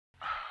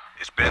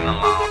It's been a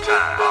long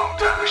time.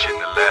 We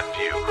shouldn't have left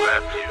you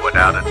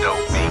without a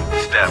dope beat.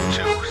 Step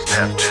two,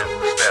 step two,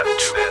 step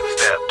two,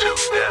 step two,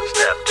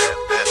 step two,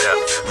 step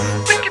two.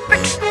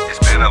 It's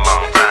been a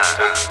long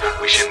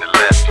time. We shouldn't have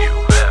left you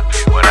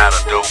without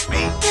a dope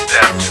beat.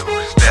 Step two,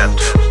 step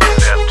two,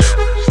 step two,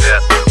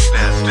 step two,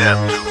 step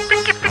two.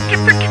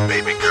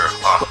 Baby girl.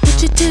 What would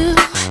you do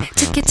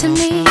to get to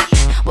me?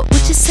 What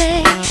would you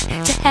say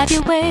to have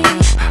your way?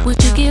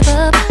 Would you give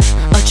up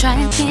or try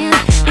again?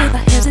 If I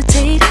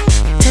hesitate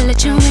to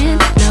let you in,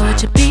 now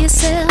would you be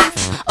yourself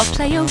or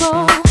play a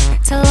role?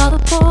 Tell all the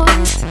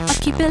boys or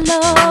keep it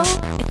low.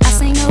 If I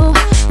say no,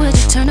 would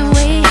you turn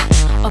away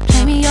or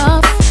play me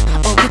off?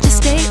 Or would you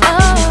stay?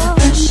 Oh,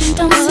 first you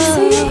don't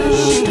succeed,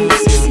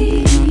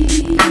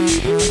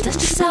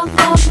 dust yourself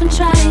off and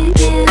try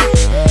again.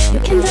 You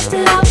can dust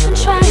it off and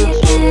try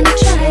again,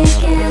 try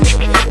again.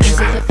 Cause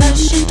if at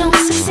first you don't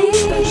succeed,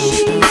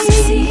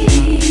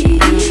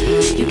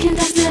 you can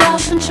dust it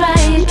off and try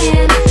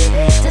again.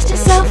 Dust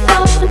yourself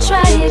off and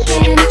try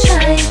again,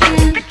 try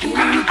again.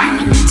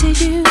 I'm into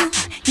you,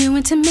 you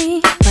into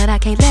me, but I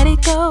can't let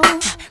it go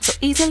so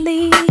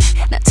easily.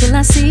 Not till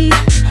I see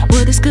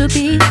what this could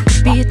be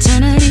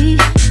eternity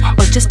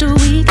or just a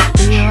week.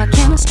 We know our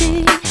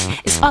chemistry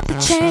is off the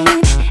chain.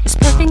 It's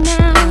perfect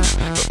now,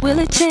 but will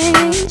it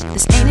change?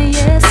 This ain't a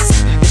yes,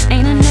 this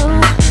ain't a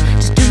no.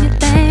 Just do your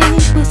thing,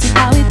 we'll see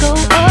how it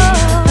goes.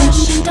 Oh,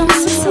 first you don't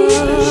succeed,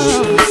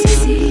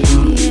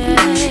 yeah.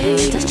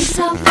 Dust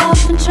yourself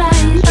off and try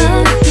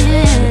again.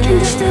 You can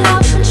dust it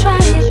off and try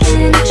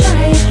again,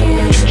 try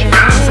again.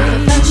 So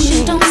at first you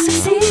don't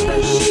succeed,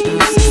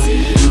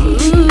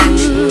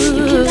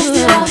 you can dust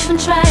it off and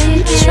try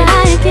again,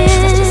 try again.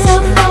 Dust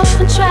yourself off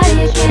and try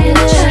again,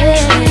 try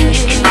again.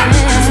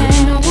 So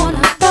you don't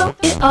wanna throw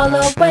it all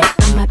away.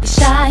 I might be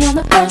shy on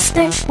the first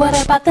day, what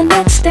about the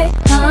next day?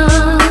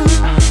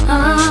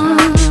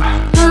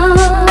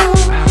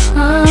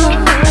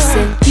 I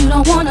said you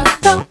don't wanna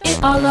throw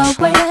it all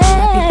away.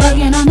 Might be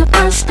bugging on the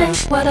first day,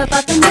 what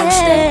about the next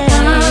day?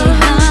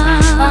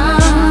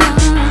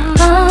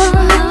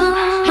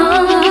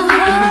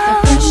 And if at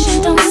first you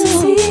don't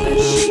succeed,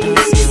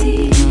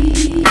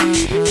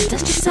 then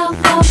dust yourself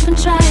off and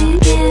try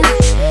again.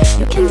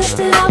 You can dust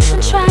it off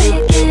and try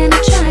again,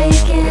 try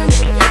again.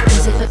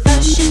 Cause if at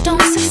first you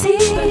don't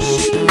succeed,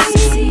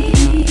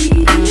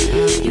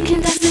 you can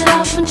dust it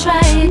off and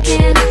try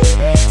again.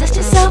 Dust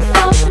yourself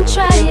off and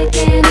try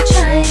again,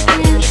 try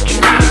again,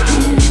 try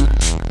again.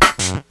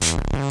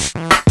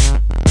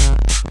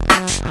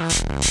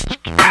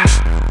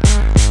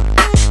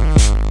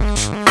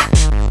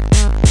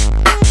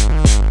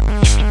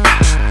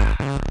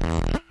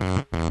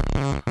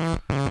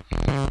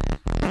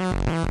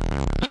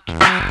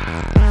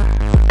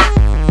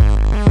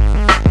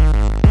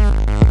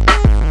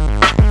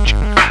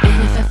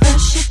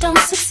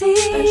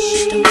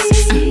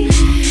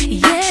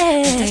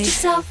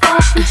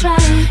 Off and try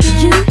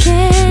again. You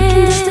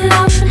can dust it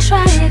off and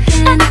try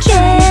again,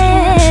 try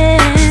again.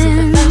 Cause if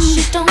at first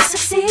you don't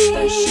succeed,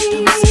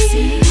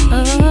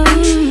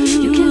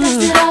 you can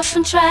dust it off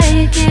and try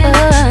again.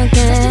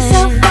 Dust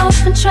yourself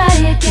off and try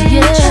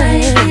again, try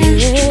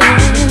again.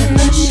 If at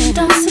first you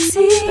don't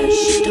succeed,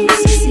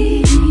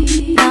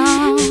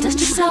 dust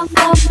yourself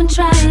off and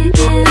try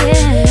again.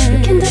 You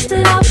can dust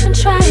it off and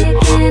try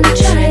again,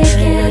 try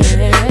again.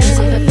 Cause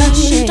if at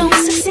first you don't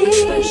succeed,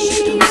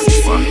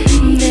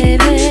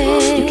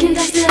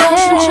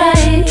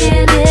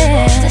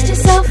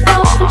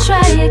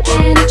 try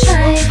again,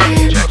 try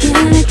again,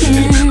 again,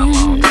 again.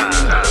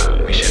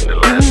 We shouldn't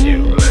have left you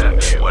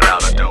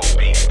without a dope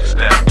beat.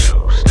 Step two,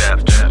 step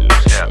two,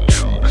 step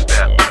two,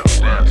 step two,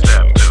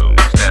 step two,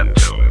 step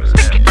two,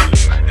 step two.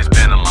 It's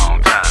been a long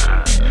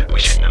time. We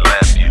shouldn't have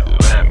left you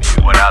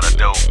without a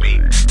dope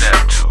beat.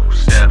 Step two,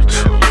 step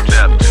two,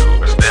 step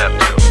two, step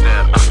two,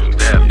 step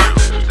two, step two,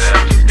 step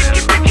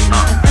two.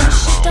 First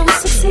you don't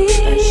succeed,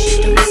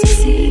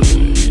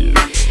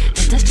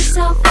 then dust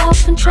yourself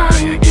off and try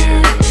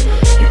again.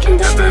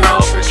 Dust it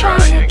off and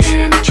try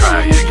again,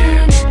 try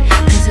again.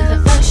 Cause if at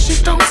first you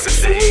don't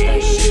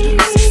succeed,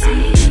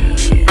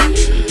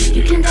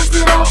 you can dust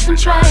it off and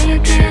try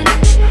again.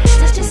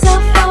 Dust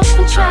yourself off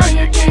and try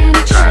again,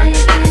 try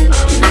again.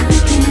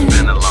 It's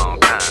been a long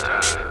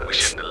time. We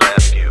shouldn't have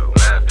left you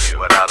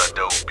without a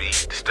dope beat.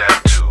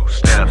 Step two,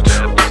 step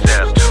two,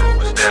 step two,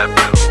 step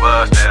two,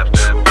 step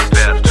two,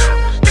 step two.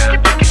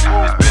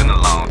 It's been a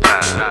long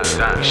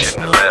time. We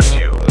shouldn't have left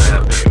you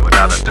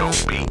without a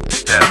dope beat.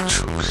 Step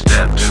two,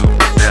 step two,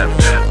 step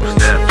two,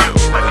 step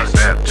two,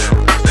 step two,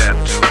 step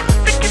two.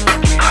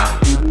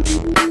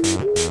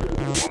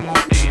 One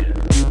more year,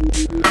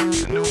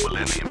 it's the new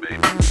millennium,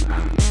 baby.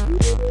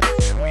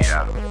 And we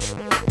out.